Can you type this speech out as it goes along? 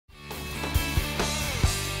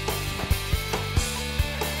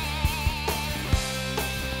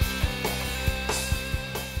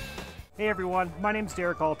Hey everyone, my name's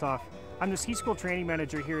Althof. I'm the ski school training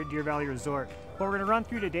manager here at Deer Valley Resort. What we're going to run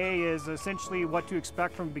through today is essentially what to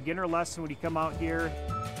expect from a beginner lesson when you come out here.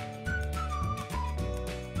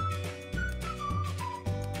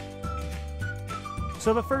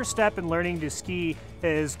 So the first step in learning to ski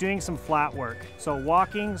is doing some flat work. So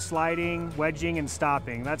walking, sliding, wedging, and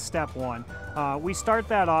stopping. That's step one. We start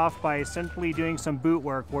that off by simply doing some boot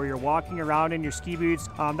work where you're walking around in your ski boots.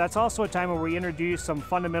 That's also a time where we introduce some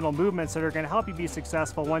fundamental movements that are going to help you be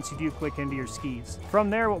successful once you do click into your skis. From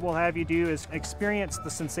there, what we'll have you do is experience the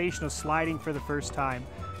sensation of sliding for the first time.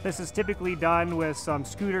 This is typically done with some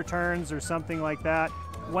scooter turns or something like that.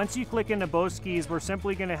 Once you click into both skis, we're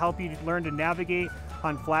simply going to help you learn to navigate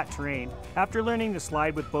on flat terrain. After learning to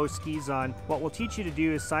slide with both skis on, what we'll teach you to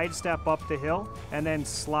do is sidestep up the hill and then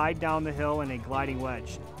slide down the hill in a gliding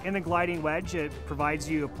wedge. In the gliding wedge, it provides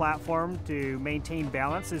you a platform to maintain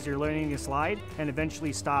balance as you're learning to slide and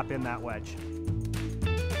eventually stop in that wedge.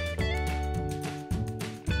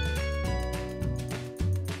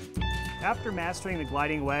 After mastering the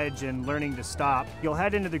gliding wedge and learning to stop, you'll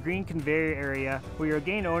head into the green conveyor area where you'll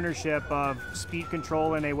gain ownership of speed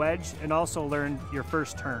control in a wedge and also learn your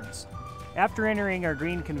first turns. After entering our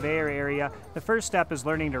green conveyor area, the first step is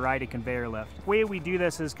learning to ride a conveyor lift. The way we do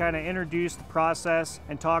this is kind of introduce the process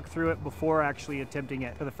and talk through it before actually attempting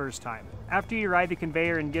it for the first time. After you ride the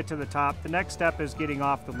conveyor and get to the top, the next step is getting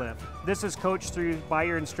off the lift. This is coached through by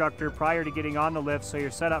your instructor prior to getting on the lift, so you're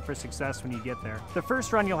set up for success when you get there. The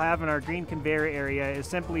first run you'll have in our green conveyor area is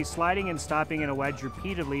simply sliding and stopping in a wedge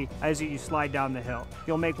repeatedly as you slide down the hill.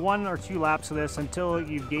 You'll make 1 or 2 laps of this until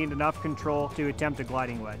you've gained enough control to attempt a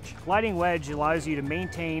gliding wedge. Gliding wedge allows you to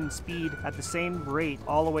maintain speed at the same rate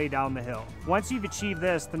all the way down the hill. Once you've achieved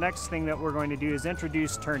this, the next thing that we're going to do is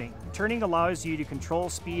introduce turning. Turning allows you to control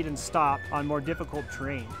speed and stop on more difficult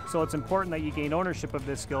terrain, so it's important that you gain ownership of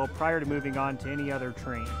this skill prior to moving on to any other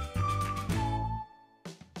terrain.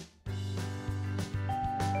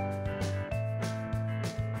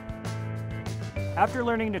 After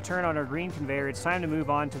learning to turn on our green conveyor, it's time to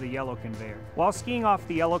move on to the yellow conveyor. While skiing off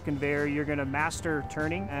the yellow conveyor, you're going to master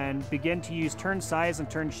turning and begin to use turn size and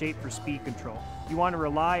turn shape for speed control. You want to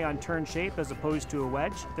rely on turn shape as opposed to a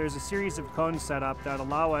wedge. There's a series of cones set up that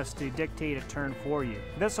allow us to dictate a turn for you.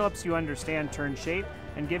 This helps you understand turn shape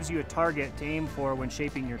and gives you a target to aim for when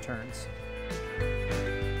shaping your turns.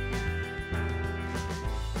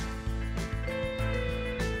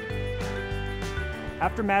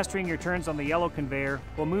 After mastering your turns on the yellow conveyor,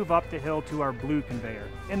 we'll move up the hill to our blue conveyor.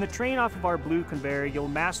 In the terrain off of our blue conveyor, you'll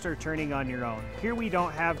master turning on your own. Here we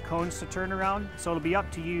don't have cones to turn around, so it'll be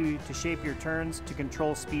up to you to shape your turns to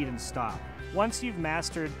control speed and stop. Once you've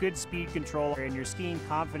mastered good speed control and you're skiing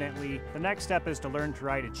confidently, the next step is to learn to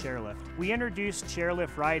ride a chairlift. We introduced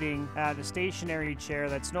chairlift riding at a stationary chair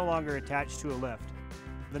that's no longer attached to a lift.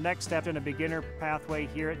 The next step in a beginner pathway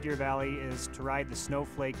here at Deer Valley is to ride the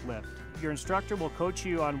snowflake lift. Your instructor will coach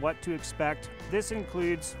you on what to expect. This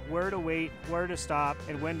includes where to wait, where to stop,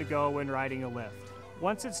 and when to go when riding a lift.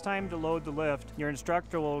 Once it's time to load the lift, your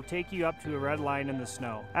instructor will take you up to a red line in the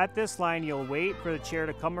snow. At this line, you'll wait for the chair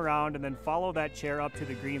to come around and then follow that chair up to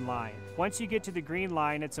the green line. Once you get to the green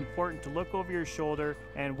line, it's important to look over your shoulder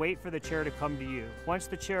and wait for the chair to come to you. Once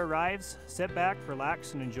the chair arrives, sit back,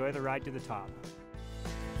 relax, and enjoy the ride to the top.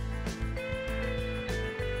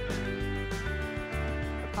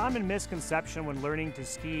 A common misconception when learning to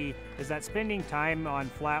ski is that spending time on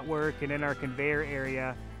flat work and in our conveyor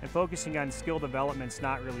area and focusing on skill development is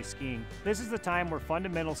not really skiing. This is the time where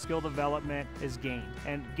fundamental skill development is gained,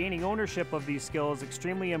 and gaining ownership of these skills is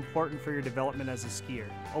extremely important for your development as a skier.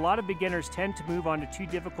 A lot of beginners tend to move on to too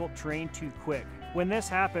difficult terrain too quick. When this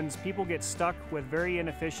happens, people get stuck with very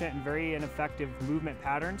inefficient and very ineffective movement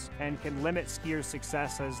patterns and can limit skiers'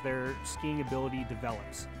 success as their skiing ability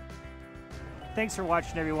develops. Thanks for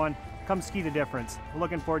watching, everyone. Come ski the difference.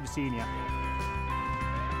 Looking forward to seeing you.